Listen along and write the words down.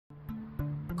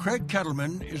Craig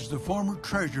Kettleman is the former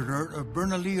treasurer of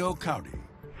Bernalillo County.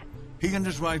 He and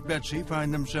his wife Betsy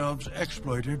find themselves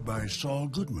exploited by Saul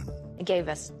Goodman. He gave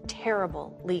us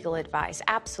terrible legal advice,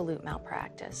 absolute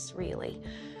malpractice, really.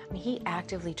 I mean, he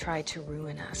actively tried to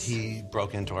ruin us. He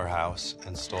broke into our house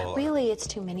and stole... Really, it's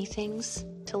too many things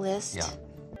to list. Yeah.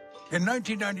 In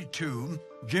 1992,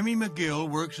 Jimmy McGill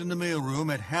works in the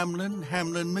mailroom at Hamlin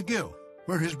McGill,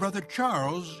 where his brother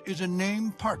Charles is a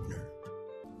named partner.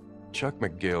 Chuck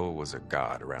McGill was a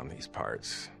god around these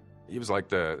parts. He was like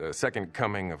the second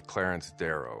coming of Clarence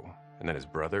Darrow, and then his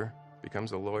brother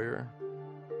becomes a lawyer.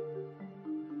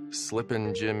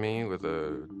 Slippin' Jimmy with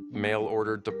a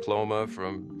mail-ordered diploma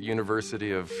from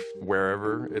University of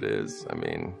wherever it is. I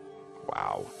mean,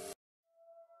 wow.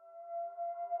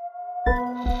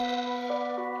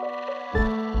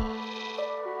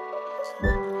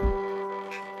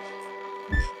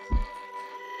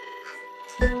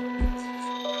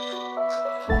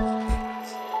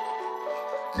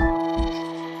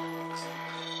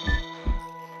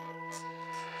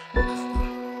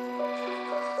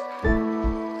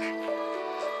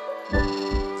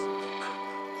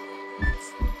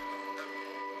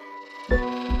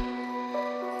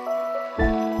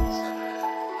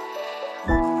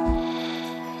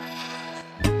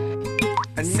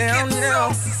 And now,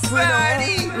 put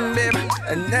on, baby.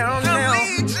 And now,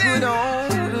 put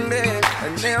on, baby.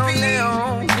 And now,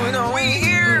 put on,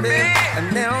 baby. And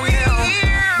now,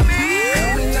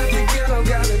 coming up the ghetto,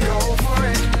 gotta go for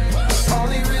it. All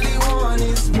they really want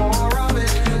is more of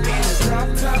it. In a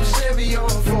drop-top Chevy or a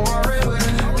foreign.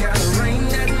 Gotta rain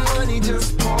that money,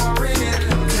 just pour in it.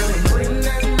 Gotta bring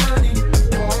that money,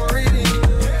 pour it in.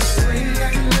 Bring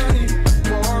that money,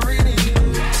 pour it in.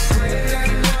 Bring that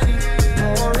money,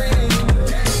 pour it in.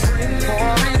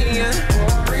 Pour it in,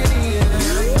 pour it in.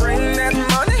 Bring that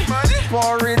money,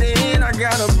 pour it in. I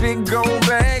got a big gold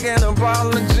bag and a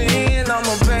bottle of gin. I'm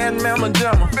a bad mama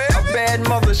jamma, a bad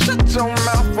mother. Shut your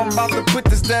mouth, I'm about to put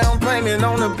this down payment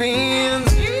on the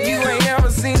Benz. You ain't ever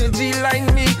seen a G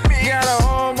like me. Got a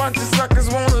whole bunch of suckers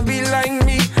wanna be like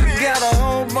me. Got a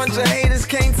whole bunch of haters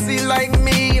can't see like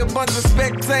me. A bunch of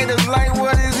spectators like,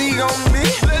 what is he gonna be?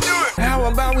 How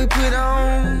about we put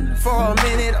on for a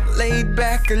minute? I'm laid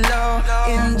back and low,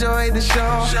 enjoy the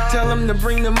show. Tell them to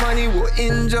bring the money, we'll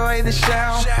enjoy the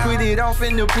shower. Put it off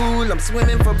in the pool, I'm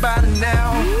swimming for about an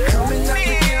hour. Coming up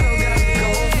the ghetto, gotta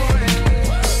go for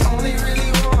it. All they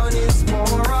really want is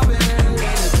more of it. In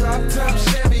a drop-top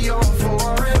Chevy or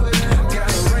foreign.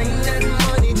 Gotta rain that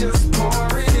money, just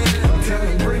pour it in. Tell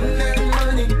them bring that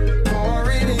money,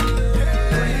 pour it in.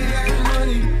 Bring that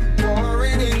money, pour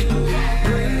it in.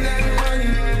 Bring that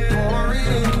money, pour it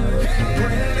in.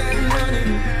 Bring that money,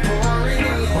 pour it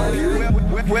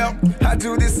in. Well, I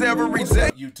do this every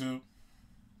day. YouTube.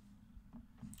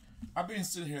 I've been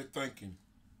sitting here thinking,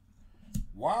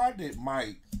 why did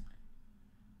Mike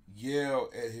yell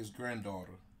at his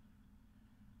granddaughter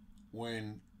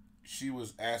when she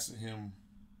was asking him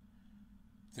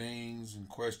things and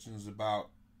questions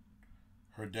about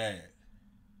her dad?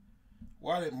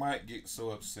 Why did Mike get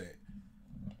so upset?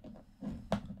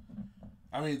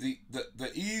 I mean,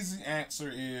 the easy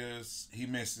answer is he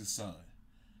missed his son.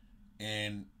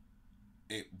 And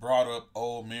it brought up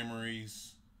old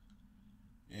memories.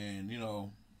 And, you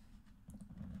know,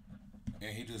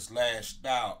 and he just lashed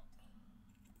out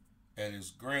at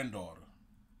his granddaughter.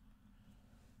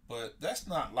 But that's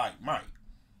not like Mike,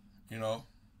 you know.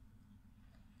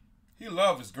 He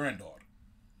loved his granddaughter.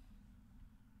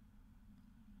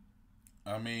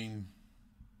 I mean,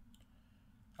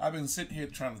 I've been sitting here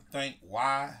trying to think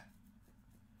why.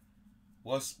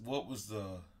 What was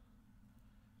the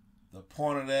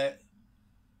point of that?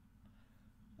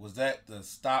 Was that to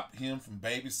stop him from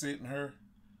babysitting her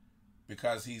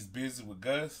because he's busy with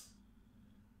Gus?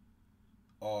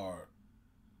 Or,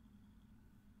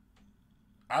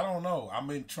 I don't know. I've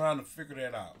been trying to figure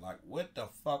that out. Like, what the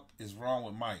fuck is wrong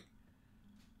with Mike?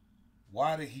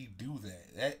 Why did he do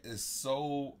that? That is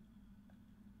so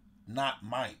not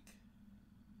Mike.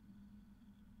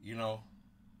 You know?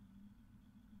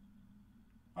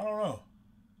 I don't know.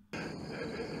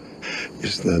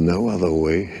 Is there no other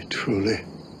way, truly?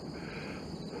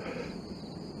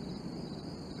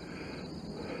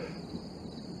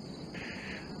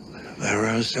 There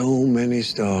are so many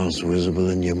stars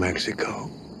visible in New Mexico.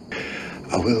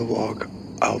 I will walk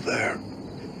out there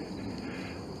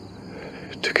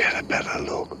to get a better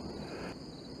look.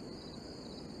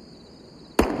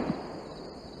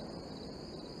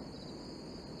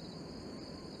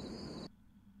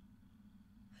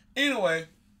 Anyway,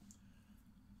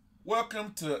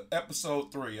 welcome to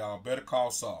episode 3, y'all. Better Call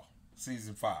Saul,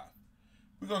 season 5.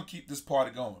 We're going to keep this party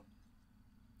going.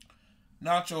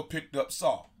 Nacho picked up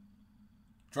Saul,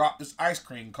 dropped his ice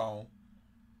cream cone,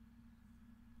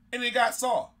 and he got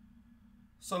Saul.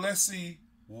 So let's see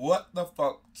what the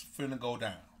fuck's finna go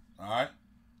down. Alright?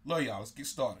 Love y'all. Let's get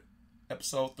started.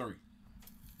 Episode 3.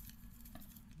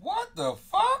 What the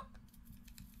fuck?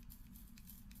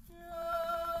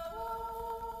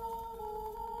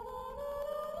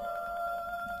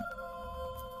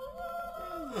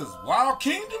 This is Wild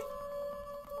Kingdom?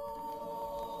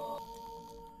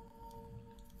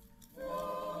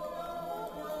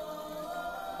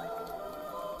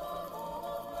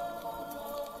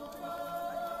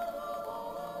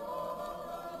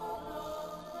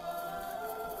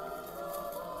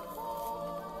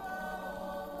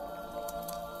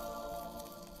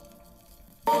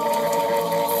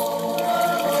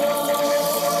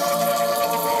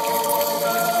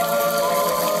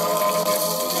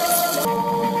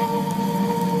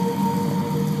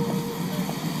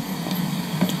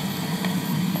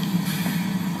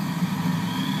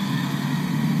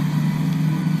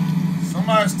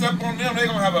 Somebody step on them, they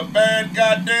gonna have a bad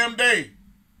goddamn day.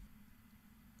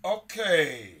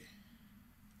 Okay.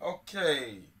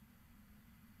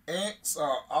 Ants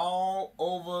are all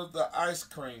over the ice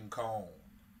cream cone.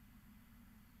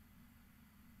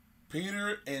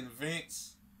 Peter and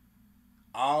Vince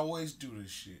always do this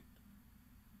shit.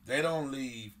 They don't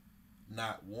leave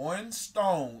not one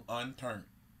stone unturned.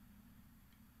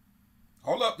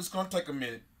 Hold up, it's gonna take a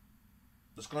minute.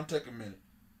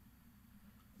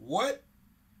 What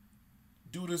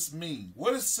do this mean?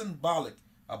 What is symbolic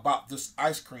about this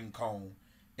ice cream cone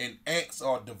and ants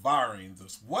are devouring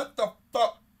this? What the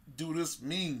fuck do this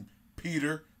mean,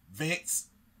 Peter, Vince?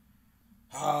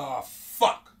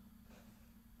 Fuck.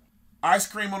 Ice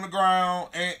cream on the ground,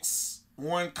 ants,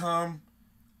 one come,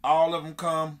 all of them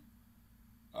come.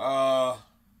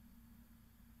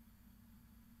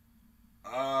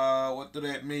 What do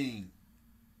that mean?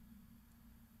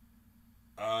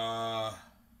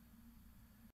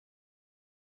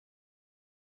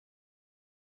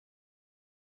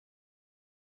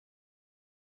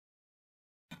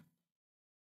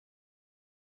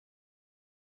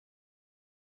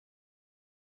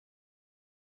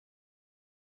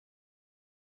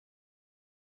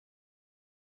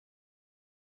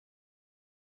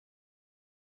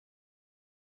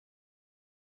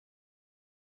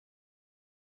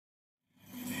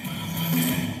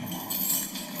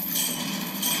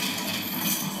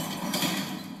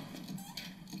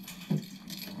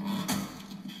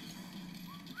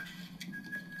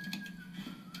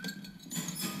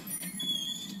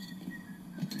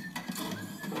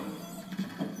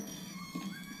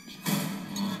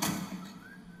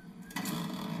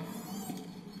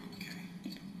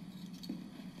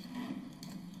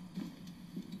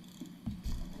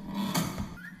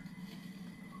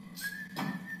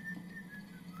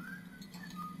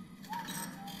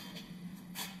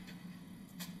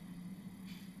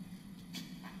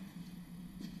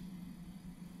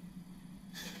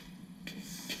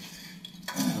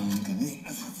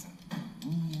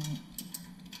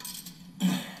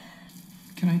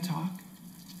 Can I talk?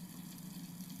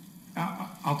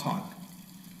 I'll talk.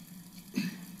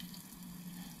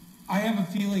 I have a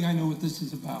feeling I know what this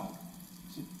is about.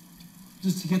 So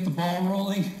just to get the ball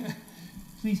rolling,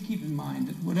 please keep in mind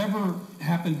that whatever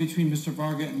happened between Mr.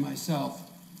 Varga and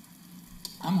myself,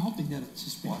 I'm hoping that it's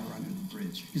just water under the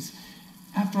bridge. Because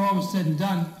after all was said and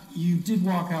done, you did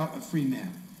walk out a free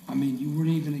man. I mean, you weren't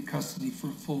even in custody for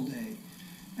a full day.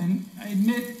 And I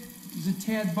admit it was a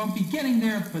tad bumpy getting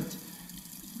there, but the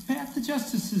path to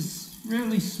justice is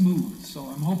rarely smooth. So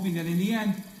I'm hoping that in the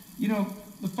end, you know,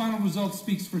 the final result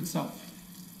speaks for itself.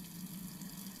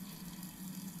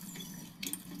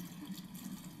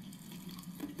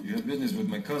 You have business with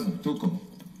my cousin, Tuco.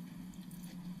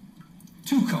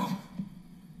 Tuco?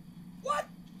 What?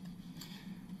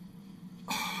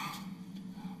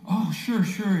 Oh, sure,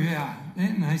 yeah.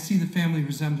 And I see the family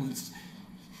resemblance.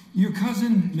 Your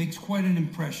cousin makes quite an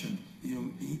impression. You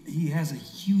know, he has a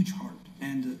huge heart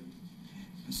and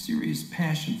a serious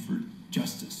passion for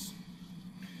justice.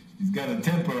 He's got a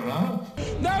temper, huh?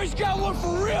 Now he's got one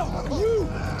for real. You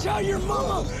tell your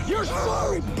mama you're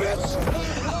sorry, bitch.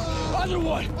 Other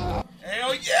one.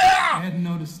 Hell yeah! I hadn't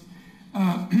noticed.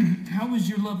 How was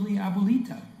your lovely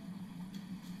abuelita?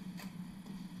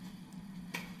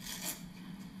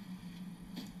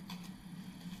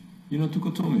 You know,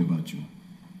 Tuco told me about you.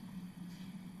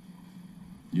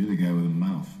 You're the guy with the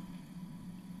mouth.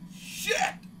 Shit!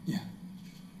 Yeah.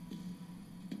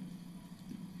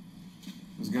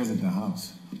 Those guys at the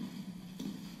house.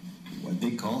 What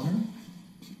they call her?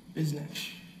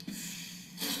 Business.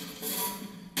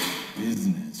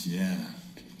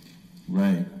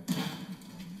 Right.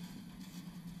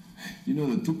 You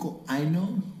know the Tuco I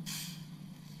know?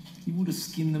 He would have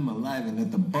skinned them alive and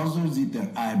let the buzzards eat their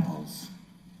eyeballs.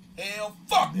 Hell,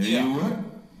 fuck there yeah. You were.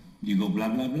 You go blah,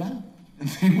 blah, blah. And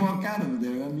they walk out of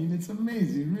there. I mean, it's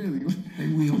amazing, really. They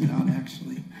wheeled out,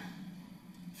 actually.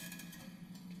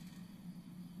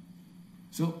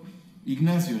 So,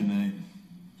 Ignacio and I,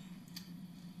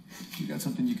 you got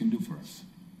something you can do for us?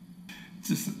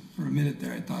 Just for a minute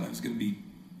there, I thought I was going to be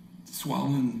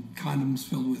swallowing condoms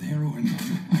filled with heroin.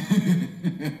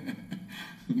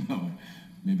 No,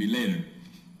 maybe later.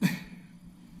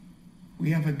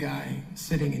 We have a guy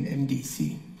sitting in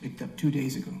MDC, picked up 2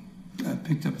 days ago.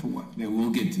 Picked up for what? Yeah, we'll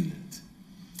get to that.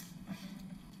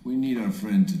 We need our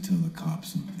friend to tell the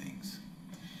cops some things.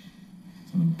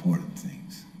 Some important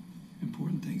things.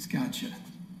 Important things, gotcha.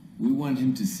 We want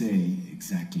him to say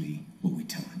exactly what we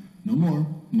tell him. No more,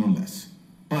 no less.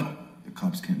 But the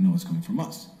cops can't know it's coming from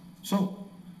us. So,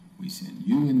 we send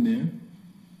you in there,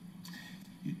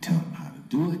 you tell them how to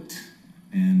do it,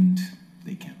 and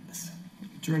they can't listen.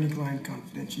 Attorney-client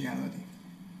confidentiality.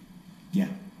 Yeah,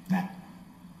 that.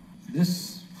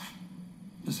 Listen,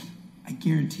 I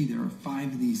guarantee there are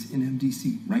 5 of these in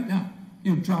MDC right now.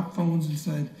 You know, drop phones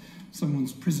inside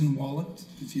someone's prison wallet,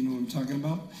 if you know what I'm talking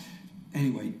about.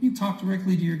 Anyway, you talk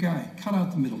directly to your guy. Cut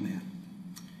out the middleman.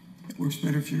 It works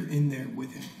better if you're in there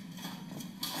with him.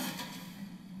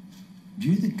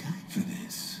 You're the guy for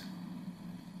this.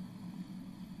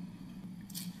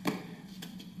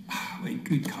 Wait,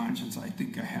 good conscience, I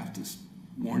think I have to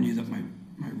warn you that my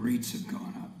rates have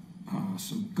gone up.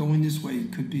 So going this way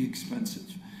could be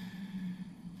expensive.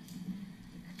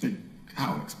 Like,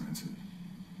 how expensive?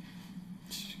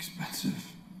 It's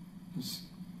expensive.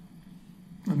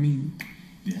 I mean...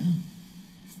 Yeah.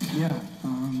 Yeah,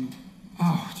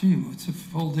 oh, gee, it's a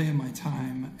full day of my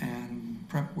time and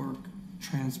prep work,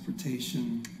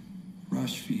 transportation,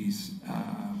 rush fees.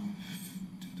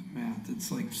 Do the math, it's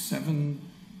like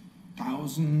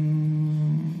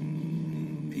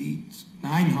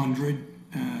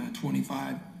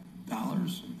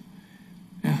 $925.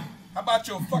 Yeah. How about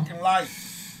your fucking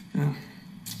life? Yeah.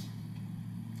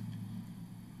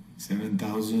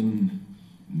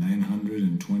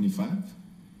 7,925?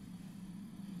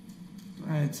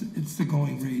 It's the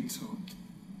going rate, so.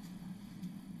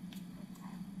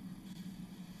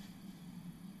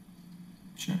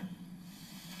 Sure.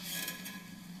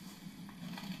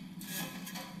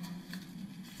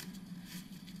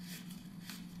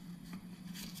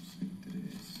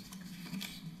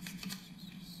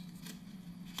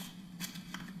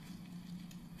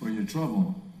 For your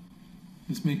trouble,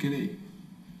 let's make it 8.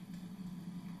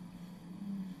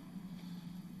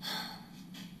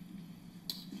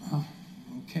 Well,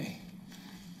 okay.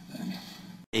 Then.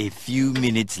 A few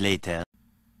minutes later.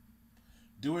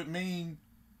 Do it mean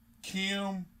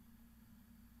Kim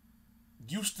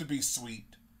used to be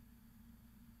sweet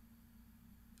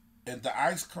and the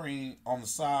ice cream on the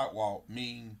sidewalk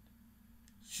mean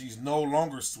she's no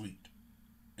longer sweet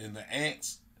and the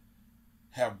ants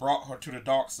have brought her to the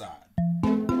dark side?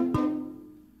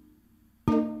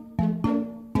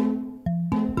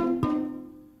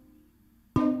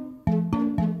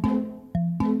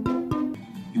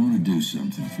 You want to do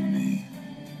something for me?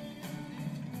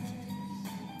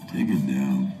 Take it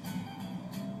down.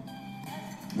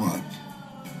 What?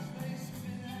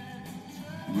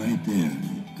 Right there,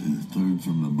 the third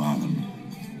from the bottom.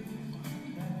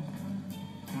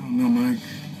 I don't know, Mike.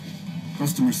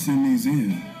 Customers send these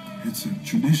in. It's a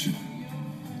tradition.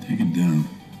 Take it down.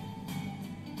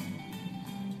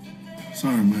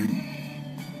 Sorry, Mike.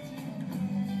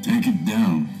 Take it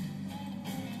down.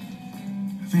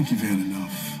 I think you've had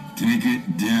enough. Take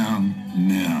it down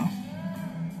now.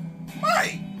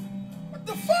 Mike! What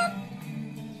the fuck?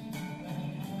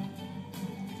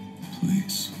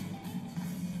 Please.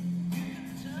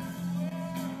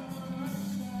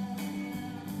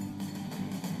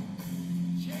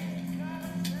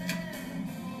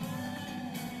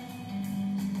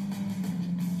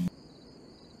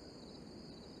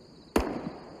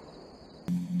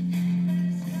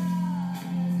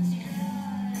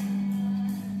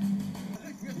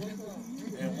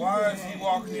 And why is he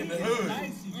walking in the hood?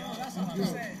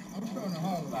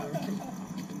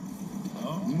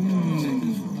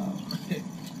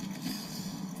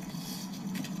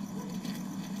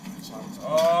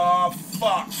 Oh,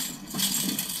 fuck.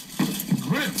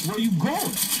 Grip, where you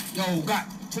going? Yo, got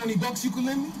 20 bucks you can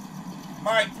lend me?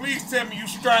 Mike, please tell me you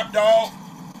strapped, dog.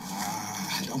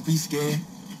 Don't be scared.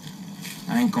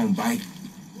 I ain't gonna bite.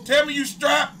 Tell me you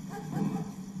strapped.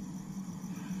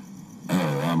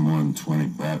 Oh, I'm on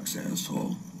 $20,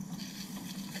 asshole.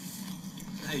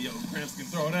 Hey, yo, Gramps can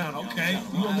throw down, okay?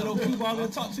 You want little people out there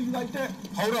talk to you like that?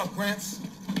 Hold up, Gramps.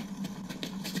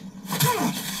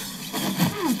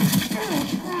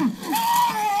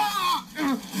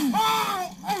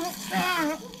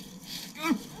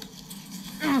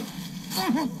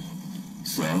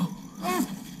 So?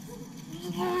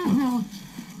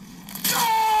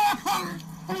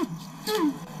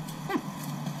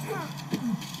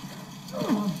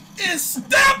 It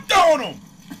stepped on him!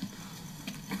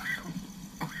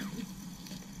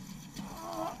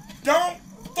 Don't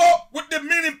fuck with the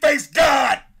mini-faced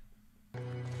god!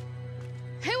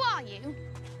 Who are you?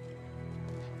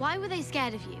 Why were they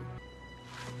scared of you?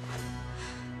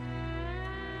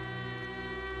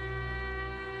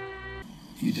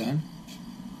 You done?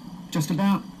 Just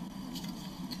about.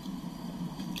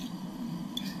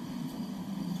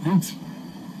 Thanks.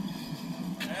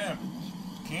 Damn.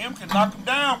 Kim can knock him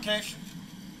down, can't she?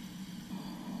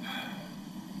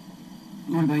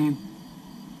 What about you?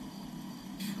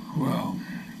 Well,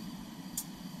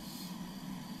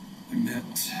 I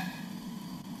met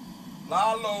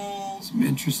Lalo. some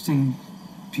interesting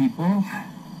people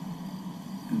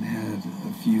and had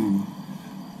a few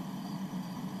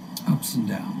ups and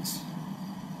downs.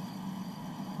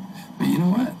 But you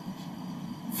know what?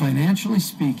 Financially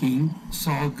speaking,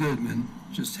 Saul Goodman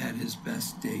just had his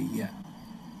best day yet.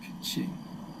 Ka-ching.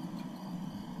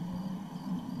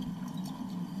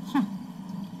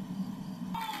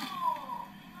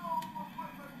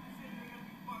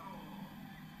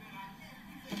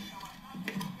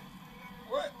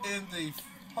 What in the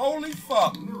holy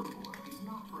fuck?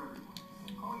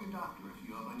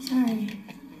 Sorry.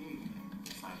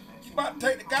 You about to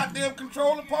take the goddamn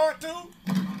controller apart too?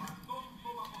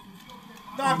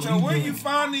 Nacho, where you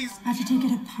find these? I have to take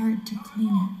it apart to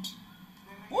clean it.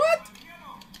 What?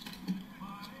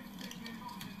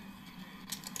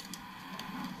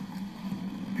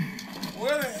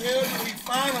 Where the hell did we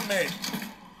find them at?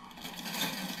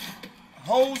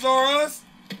 Hoes are us?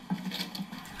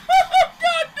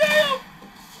 Goddamn!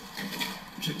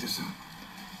 Check this out.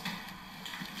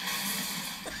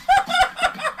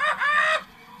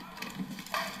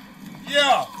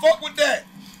 Yeah, fuck with that.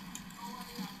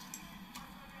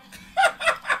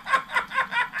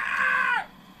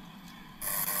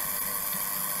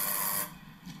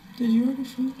 Did you order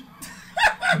food?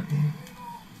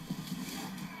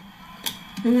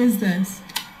 Who is this?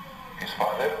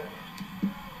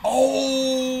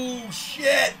 Oh,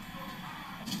 shit.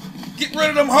 Get rid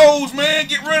of them hoes, man.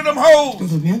 Get rid of them hoes.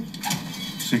 ¿Todo bien?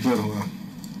 Sí, claro.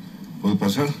 ¿Puedo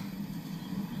pasar?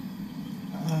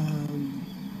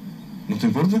 ¿No te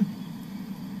importa?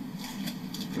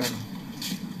 Claro.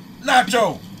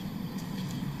 Nacho.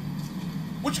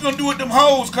 What you gonna do with them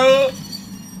hoes, cuz?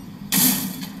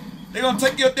 They gonna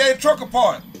take your daddy truck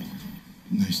apart.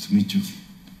 Nice to meet you.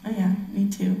 Oh yeah, me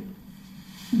too.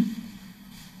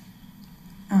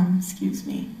 Excuse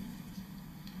me.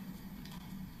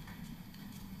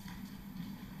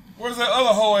 Where's that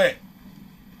other hoe at?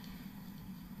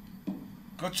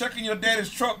 Go check in your daddy's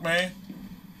truck, man.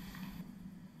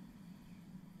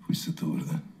 Fuiste tú,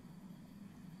 ¿verdad?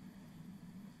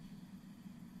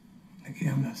 ¿De qué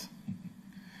hablas?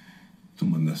 Tú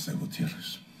mandaste a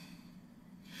Gutiérrez.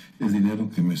 El dinero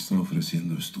que me está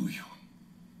ofreciendo es tuyo.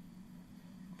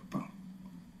 Papá.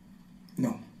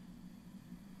 No.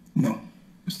 No.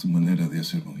 Es tu manera de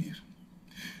hacerme huir.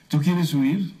 Tú quieres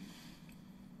huir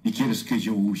y quieres que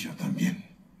yo huya también.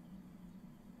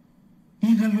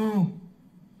 Dígalo.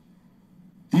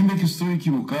 Dime que estoy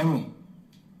equivocado.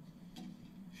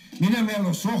 Mírame a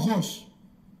los ojos.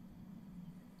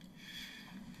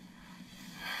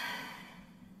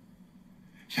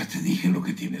 Ya te dije lo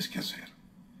que tienes que hacer.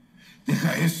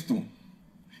 Deja esto.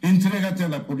 Entrégate a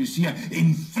la policía e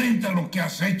enfrenta lo que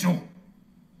has hecho.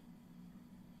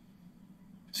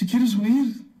 Si quieres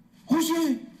huir,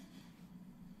 huye.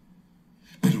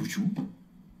 Pero yo,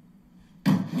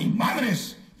 ni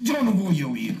madres, yo no voy a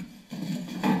huir.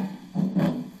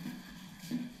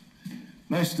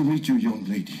 Nice to meet you, young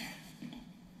lady.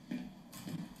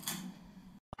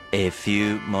 A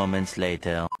few moments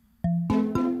later.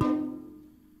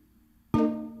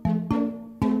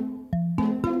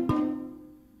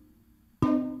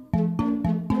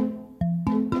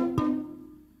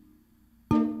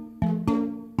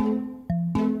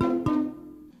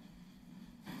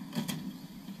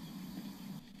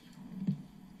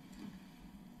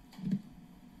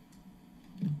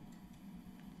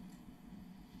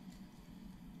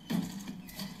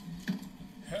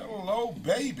 Hello,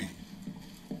 baby.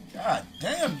 God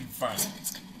damn, you fine.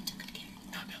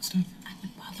 Not now, Steph. I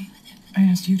wouldn't bother you with him. I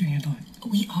asked you to handle it.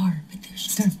 We are, but there's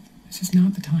Steph, this is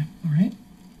not the time, all right?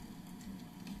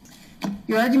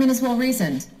 Your argument is well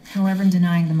reasoned. However, in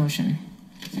denying the motion.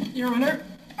 Your Honor,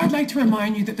 I'd like to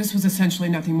remind you that this was essentially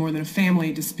nothing more than a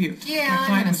family dispute. Yeah,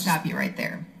 I'm going to stop you right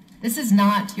there. This is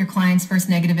not your client's first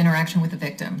negative interaction with the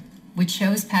victim, which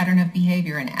shows pattern of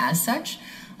behavior, and as such,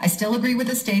 I still agree with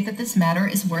the state that this matter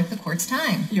is worth the court's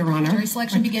time. Your Honor. Jury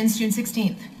selection begins June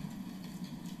 16th.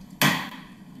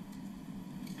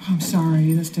 I'm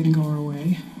sorry, this didn't go our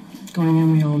way. Going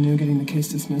in, we all knew getting the case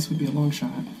dismissed would be a long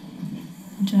shot.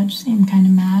 The judge seemed kind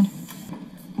of mad.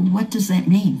 What does that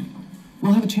mean?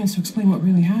 We'll have a chance to explain what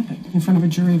really happened in front of a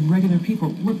jury of regular people.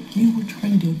 Look, you were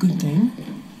trying to do a good thing,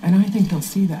 and I think they'll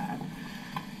see that.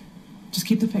 Just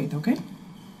keep the faith, okay?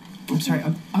 I'm sorry,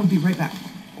 I'll be right back.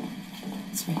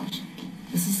 It's Rich.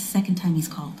 This is the second time he's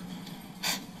called.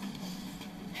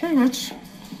 Hey, Rich.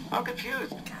 I'm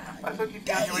confused. I thought you'd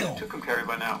be on your way to Tucumcari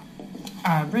by now.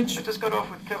 Rich. I just got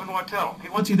off with Kevin Wartell. He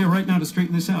wants you there right now to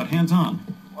straighten this out, hands on.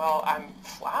 Well, I'm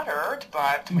flattered,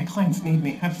 but... My clients need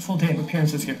me. I have a full day of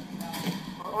appearances here.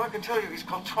 Well, I can tell you, he's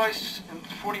called twice in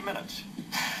 40 minutes.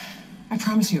 I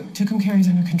promise you, Tucumcari's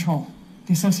under control.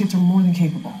 The associates are more than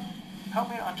capable.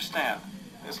 Help me to understand.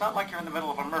 It's not like you're in the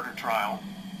middle of a murder trial.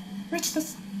 Rich,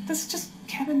 this is just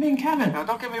Kevin being Kevin. Now,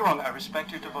 don't get me wrong. I respect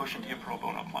your devotion to your pro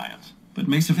bono clients. But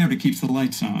Mesa Verde keeps the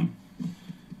lights on.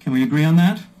 Can we agree on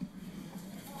that?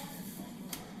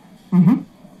 Mm-hmm.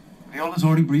 Viola's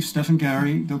already briefed Steph and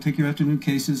Gary. They'll take your afternoon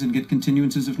cases and get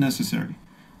continuances if necessary.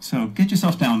 So get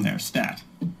yourself down there, stat.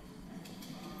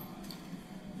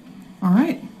 All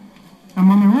right.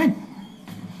 I'm on my way.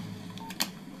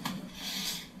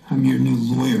 I'm your new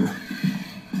lawyer.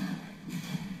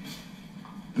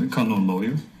 I didn't call no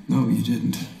lawyer. No, you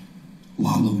didn't.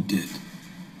 Lalo did.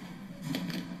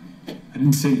 I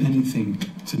didn't say anything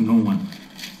to no one.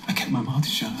 I kept my mouth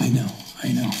shut. I know.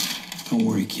 Don't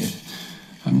worry, kid.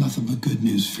 I'm nothing but good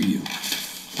news for you.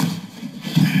 All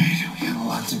right, we got a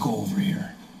lot to go over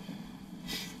here.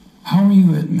 How are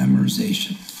you at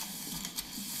memorization?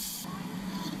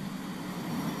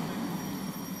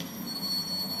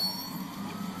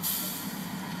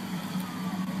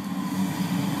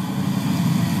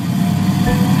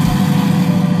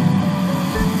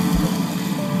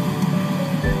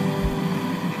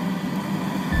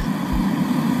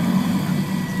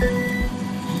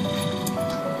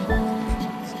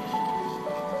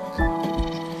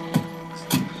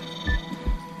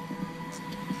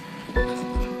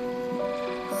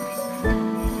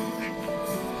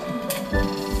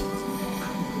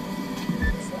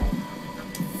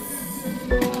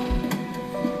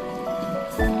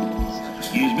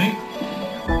 Excuse me?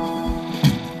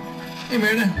 Hey,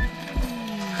 Merida.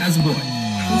 How's the boy?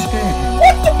 He's good.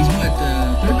 He's what,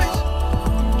 third base?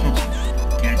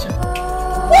 Catcher.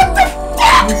 What the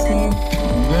fuck? Hey, Steve.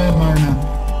 Good, Marna.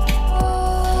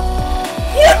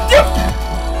 What the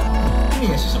Let me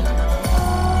ask you something.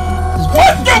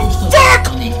 What the fuck?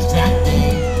 On the exact day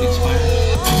it expired.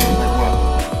 Like what?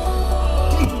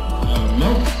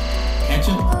 Milk,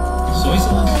 ketchup, soy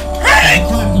sauce. Hey! The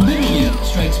clock literally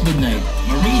strikes midnight.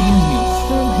 Marie hands me a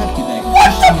full hefty bag of What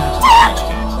fish the snacks and fuck? trash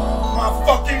cans. My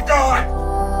fucking God!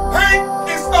 Hank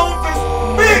is on this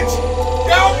bitch!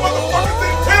 Y'all motherfuckers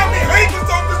didn't tell me Hank is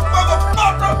on this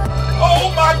motherfucker!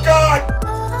 Oh my God!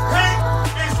 Hank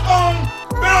is on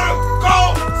Better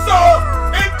Call Saul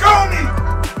and Coney!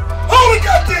 Holy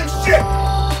goddamn shit!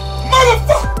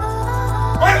 Motherfucker!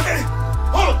 Wait a minute!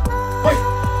 Hold up! Wait!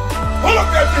 Hold up,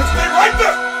 goddamn! Stay right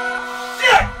there!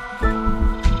 Shit!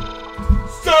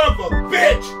 Son of a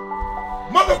bitch!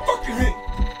 Motherfucking Hank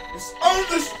is on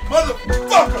this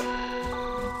motherfucker!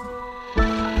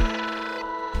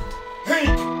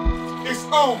 Hank is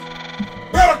on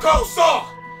Better Call Saul!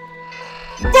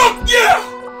 Fuck yeah!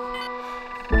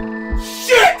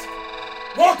 Shit!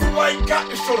 Walter White got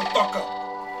to show the fuck up.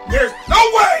 There's no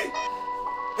way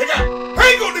they got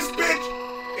Hank on this bitch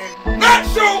and not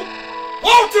show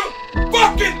Walter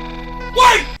fucking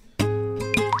White!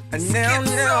 And now,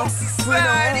 put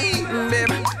on,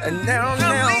 baby. And now,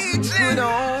 put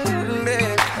on, baby.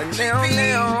 And now,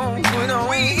 put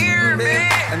on, baby.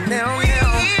 And now,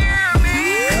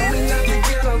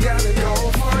 gotta go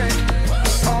for it.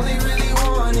 All they really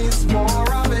want is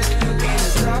more of it. In a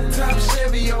drop-top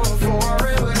Chevy or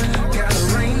forever. Gotta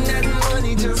rain that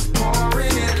money, just pour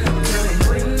in it. Gotta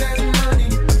bring that money,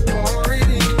 pour it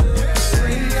in.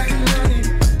 Bring that money,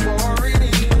 pour it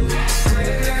in.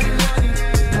 Bring that money,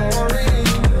 pour it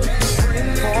in.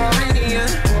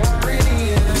 Pour it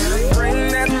in, bring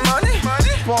that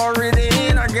money, pour it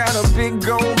in. I got a big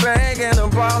gold bag and a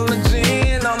bottle of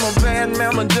gin. I'm a bad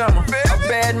mama jamma, a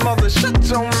bad mother. Shut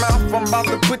your mouth, I'm about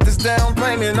to put this down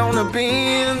payment on the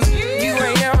Benz. You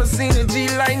ain't ever seen a G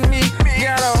like me.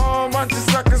 Got a whole bunch of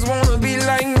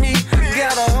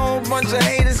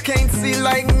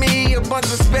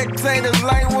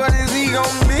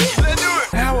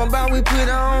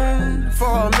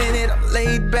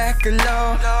talk a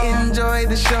lot, enjoy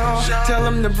the show. Tell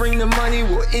them to bring the money,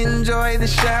 we'll enjoy the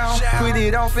shower. Put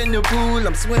it off in the pool,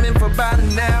 I'm swimming for about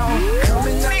an hour.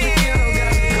 Coming up the ghetto,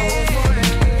 gotta go for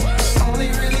it. All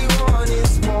they really want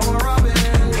is more of it.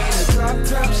 In a drop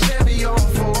top Chevy on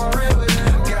forever.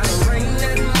 Gotta rain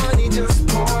that money, just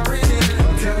pour it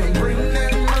in. Tell them bring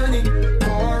that money,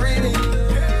 pour it in.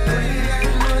 Bring that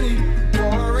money,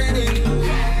 pour it in.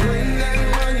 Bring that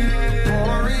money,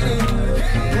 pour it in.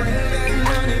 Bring that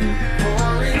money,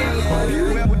 pour it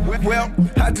in. Well,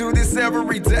 I do this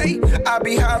every day. I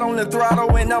be hot on the throttle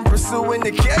when I'm pursuing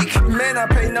the cake. Man, I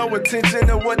pay no attention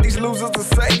to what these losers will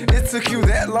say. It took you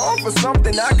that long for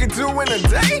something I could do in a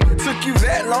day. Took you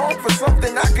that long for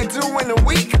something I could do in a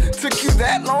week. Took you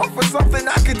that long for something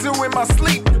I could do in my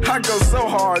sleep. I go so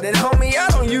hard, and homie, I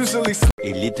don't usually sleep.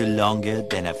 A little longer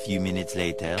than a few minutes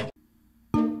later.